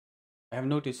I have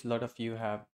noticed a lot of you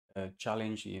have a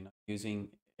challenge, using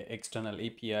external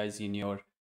APIs in your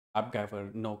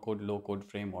Appgyver no code, low code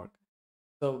framework.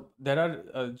 So there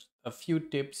are a few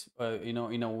tips,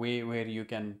 in a way where you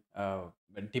can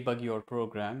debug your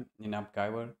program in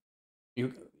Appgyver.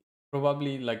 You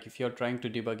probably, like, if you're trying to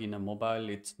debug in a mobile,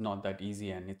 it's not that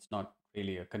easy and it's not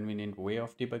really a convenient way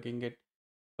of debugging it.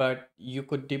 But you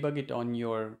could debug it on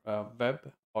your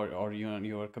web or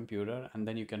your computer, and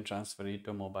then you can transfer it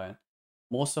to mobile.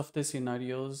 Most of the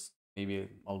scenarios, maybe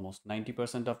almost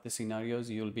 90% of the scenarios,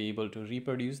 you'll be able to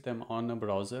reproduce them on a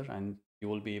browser, and you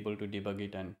will be able to debug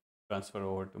it and transfer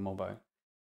over to mobile.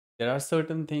 There are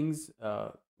certain things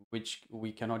which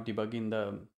we cannot debug in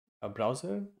the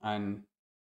browser, and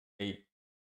it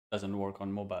doesn't work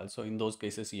on mobile. So in those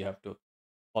cases, you have to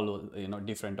follow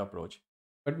different approach.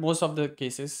 But most of the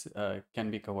cases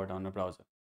can be covered on a browser.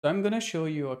 So I'm going to show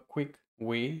you a quick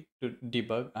way to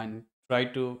debug and try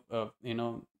to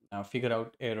figure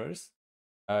out errors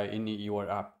in your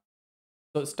app.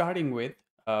 So starting with,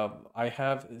 I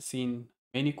have seen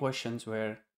many questions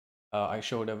where I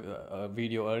showed a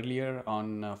video earlier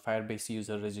on Firebase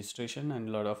user registration, and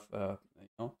a lot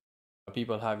of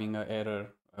people having an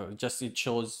error. Just it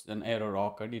shows an error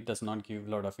occurred. It does not give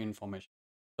a lot of information.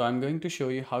 So I'm going to show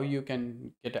you how you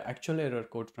can get an actual error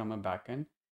code from a backend.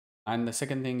 And the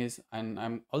second thing is, and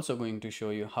I'm also going to show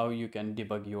you how you can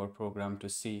debug your program to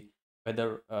see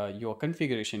whether your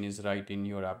configuration is right in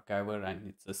your Appgyver and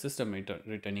it's the system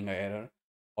returning an error,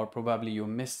 or probably you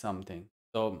missed something.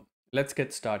 So let's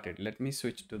get started. Let me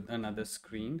switch to another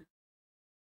screen.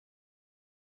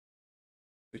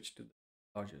 Switch to the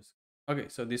larger screen. Okay,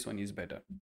 so this one is better.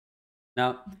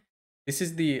 Now, this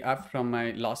is the app from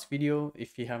my last video.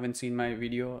 If you haven't seen my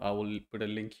video, I will put a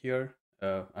link here.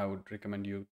 I would recommend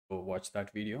you go watch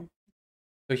that video.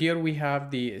 So here we have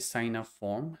the sign up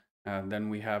form. Then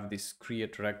we have this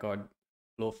create record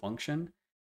flow function.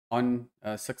 On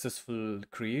successful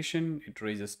creation, it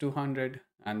raises 200,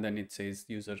 and then it says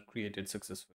user created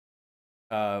successfully.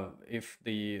 If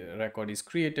the record is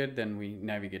created, then we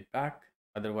navigate back.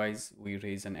 Otherwise, we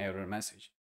raise an error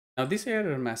message. Now, this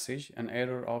error message, an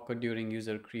error occurred during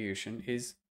user creation,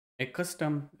 is a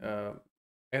custom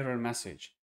error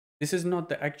message. This is not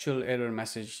the actual error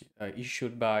message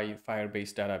issued by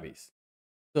Firebase database.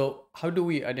 So how do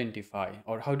we identify,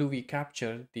 or how do we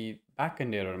capture the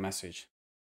backend error message?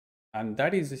 And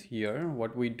that is here.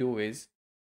 What we do is,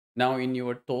 now in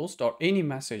your toast or any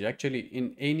message, actually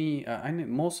in any and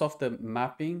most of the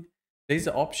mapping, there's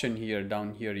an option here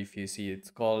down here. If you see, it's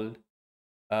called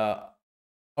uh,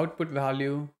 output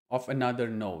value of another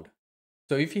node.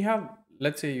 So if you have,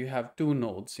 let's say you have two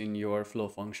nodes in your flow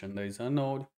function, there is a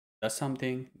node does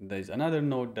something, there is another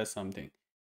node does something.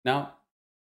 Now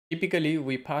typically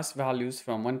we pass values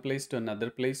from one place to another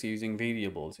place using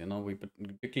variables. We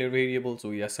declare variables,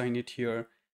 we assign it here,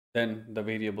 then the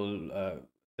variable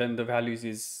then the value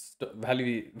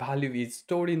is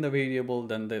stored in the variable,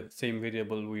 then the same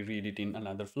variable we read it in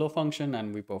another flow function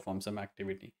and we perform some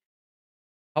activity.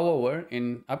 However,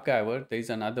 in Appgyver there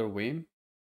is another way.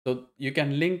 So you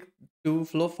can link two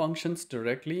flow functions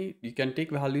directly. You can take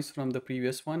values from the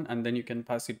previous one and then you can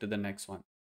pass it to the next one.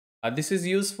 This is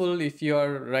useful if you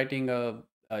are writing a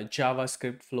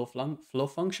JavaScript flow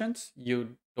functions.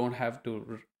 You don't have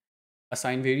to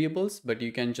assign variables, but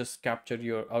you can just capture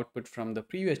your output from the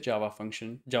previous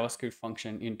JavaScript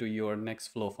function into your next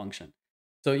flow function.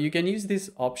 So you can use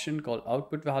this option called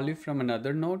output value from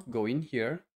another node. Go in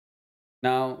here.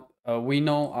 Now we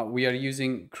know we are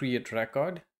using create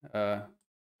record.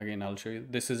 Again, I'll show you.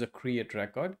 This is a create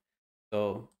record.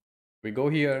 So we go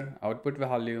here, output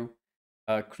value,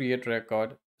 create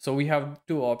record. So we have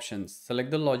two options.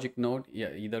 Select the logic node,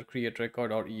 yeah, either create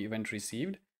record or event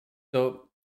received. So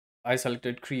I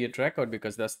selected create record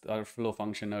because that's our flow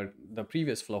function or the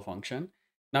previous flow function.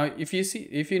 Now, if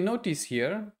you notice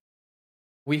here,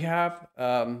 we have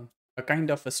a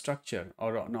kind of a structure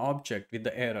or an object with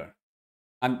the error.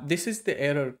 And this is the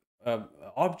error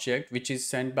object which is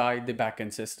sent by the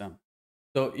backend system.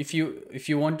 So if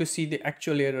you want to see the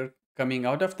actual error coming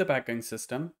out of the backend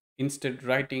system, instead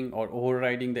writing or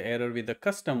overriding the error with a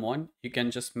custom one, you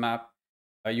can just map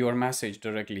your message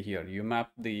directly here. You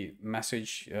map the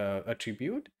message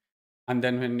attribute, and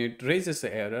then when it raises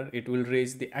the error, it will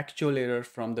raise the actual error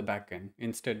from the backend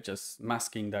instead just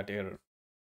masking that error.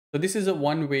 So this is a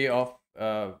one way of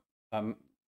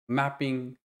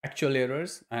mapping actual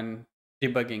errors and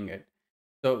debugging it.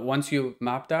 So once you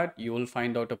map that, you will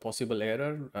find out a possible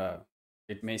error.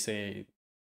 It may say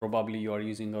probably you are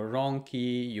using a wrong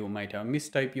key, you might have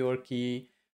mistyped your key,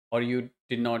 or you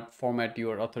did not format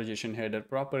your authorization header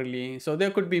properly. So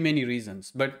there could be many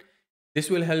reasons, but this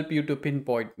will help you to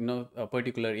pinpoint, a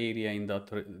particular area in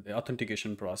the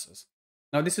authentication process.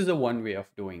 Now, this is a one way of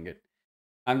doing it.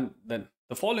 And then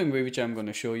the following way, which I'm going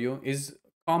to show you, is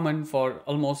common for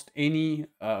almost any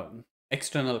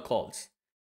external calls.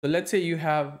 So let's say you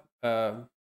have a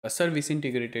service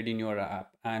integrated in your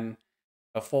app, and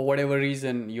for whatever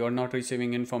reason you are not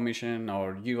receiving information,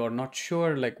 or you are not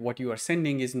sure like what you are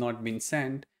sending is not being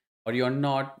sent, or you are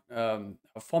not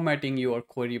formatting your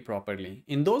query properly.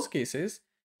 In those cases,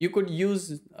 you could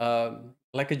use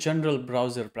like a general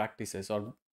browser practices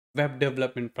or web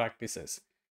development practices.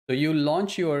 So you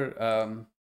launch your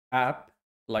app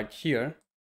like here.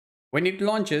 When it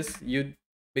launches, you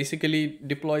basically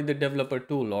deploy the developer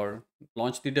tool or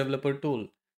launch the developer tool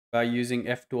by using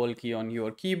F12 key on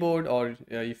your keyboard, or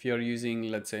if you're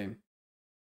using, let's say,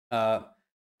 uh,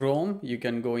 Chrome, you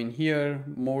can go in here,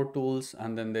 more tools,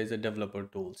 and then there's a developer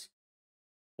tools.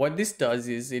 What this does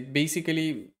is it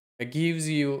basically gives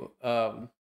you a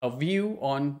view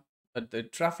on the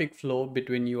traffic flow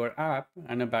between your app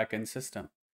and a backend system.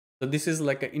 So this is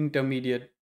like an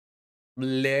intermediate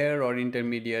layer or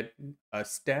intermediate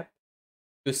step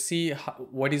to see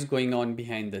what is going on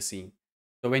behind the scene.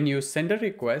 So when you send a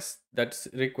request, that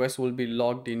request will be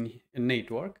logged in a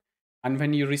network. And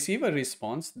when you receive a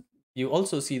response, you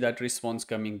also see that response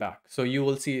coming back. So you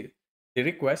will see the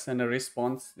request and a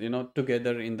response,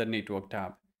 together in the network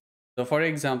tab. So for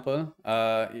example,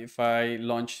 if I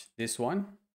launch this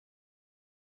one,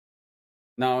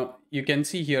 now you can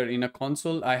see here in a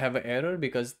console, I have an error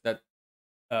because that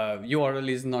URL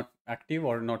is not active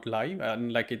or not live,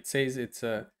 and like it says, it's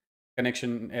a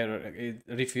connection error, it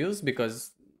refused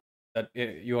because that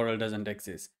URL doesn't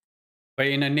exist. But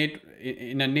in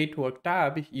a network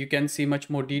tab, you can see much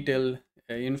more detailed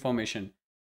information.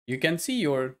 You can see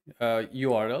your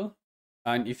URL,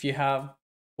 and if you have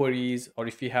queries or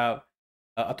if you have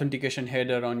authentication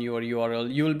header on your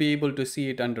URL, you will be able to see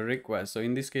it under request. So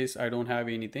in this case, I don't have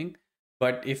anything,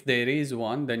 but if there is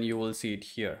one, then you will see it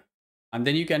here. And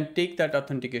then you can take that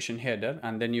authentication header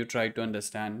and then you try to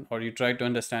understand, or you try to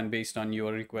understand based on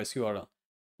your request URL.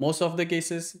 Most of the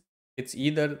cases, it's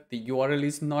either the URL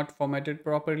is not formatted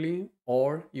properly,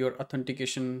 or your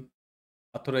authorization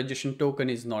token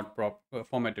is not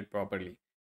formatted properly.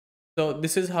 So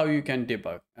this is how you can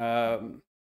debug.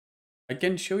 I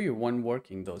can show you one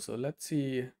working though. So let's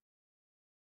see.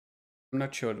 I'm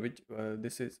not sure which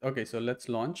this is. Okay, so let's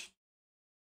launch.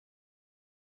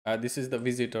 This is the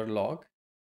visitor log.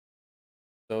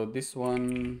 So this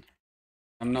one,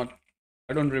 I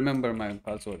don't remember my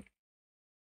password.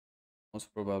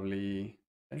 Most probably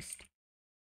test.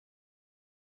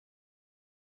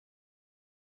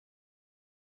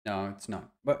 No, it's not.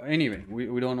 But anyway,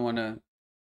 we don't want to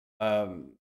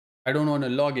I don't want to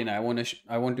log in. I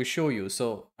want to show you.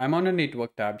 So I'm on a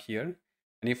network tab here,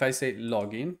 and if I say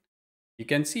login, you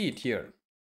can see it here.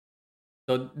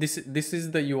 So this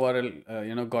is the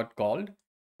URL got called,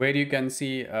 where you can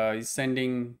see is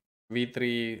sending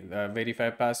v3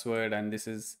 verify password, and this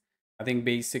is, I think,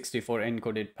 base 64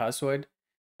 encoded password.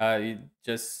 It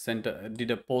just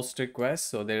did a post request,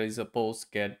 so there is a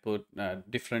post get put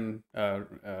different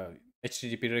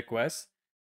HTTP requests.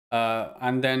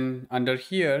 And then under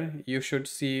here, you should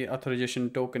see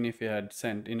authorization token if you had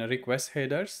sent in a request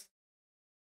headers.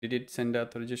 Did it send the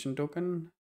authorization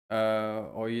token?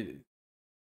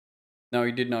 No,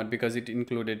 it did not, because it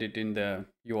included it in the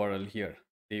URL here,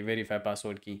 the verify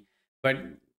password key. But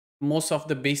most of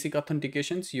the basic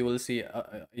authentications, you will see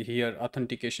here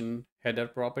authentication header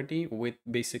property with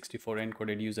base64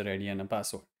 encoded user ID and a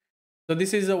password. So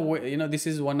this is a way, this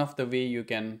is one of the way you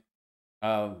can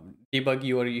debug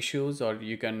your issues, or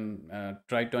you can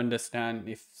try to understand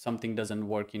if something doesn't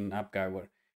work in Appgyver.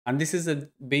 And this is a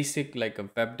basic, like a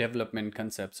web development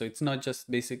concept. So it's not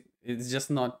just basic, it's just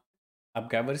not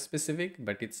Appgyver specific,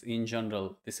 but it's in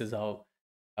general. This is how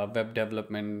web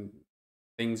development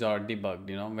things are debugged.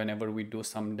 Whenever we do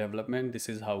some development, this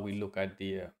is how we look at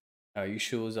the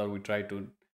issues, or we try to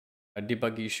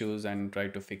debug issues and try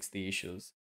to fix the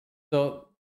issues. So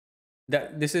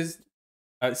this is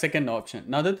a second option.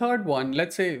 Now the third one,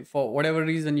 let's say for whatever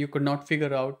reason you could not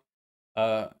figure out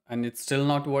and it's still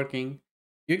not working,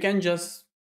 you can just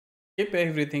keep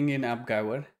everything in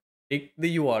Appgyver, take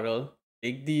the URL,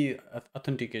 take the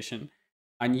authentication,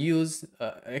 and use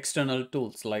external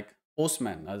tools like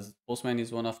Postman, as Postman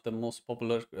is one of the most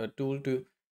popular tool to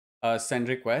send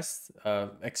requests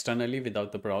externally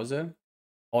without the browser,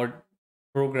 or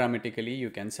programmatically you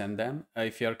can send them.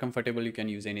 If you are comfortable, you can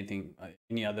use anything,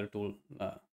 any other tool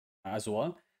as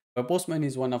well. But Postman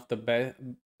is one of the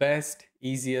best,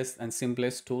 easiest, and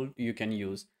simplest tool you can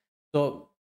use. So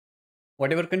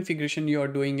whatever configuration you are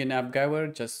doing in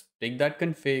Appgyver, just take that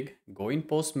config, go in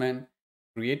Postman,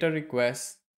 create a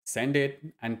request, send it,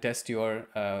 and test your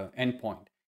endpoint.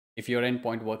 If your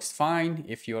endpoint works fine,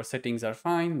 if your settings are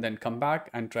fine, then come back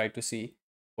and try to see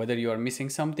whether you are missing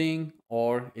something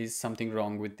or is something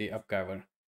wrong with the Appgyver.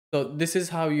 So this is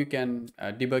how you can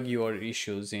debug your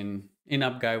issues in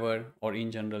Appgyver or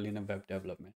in general in a web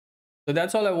development. So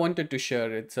that's all I wanted to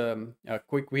share. It's a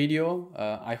quick video.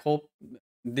 I hope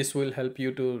this will help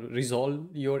you to resolve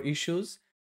your issues.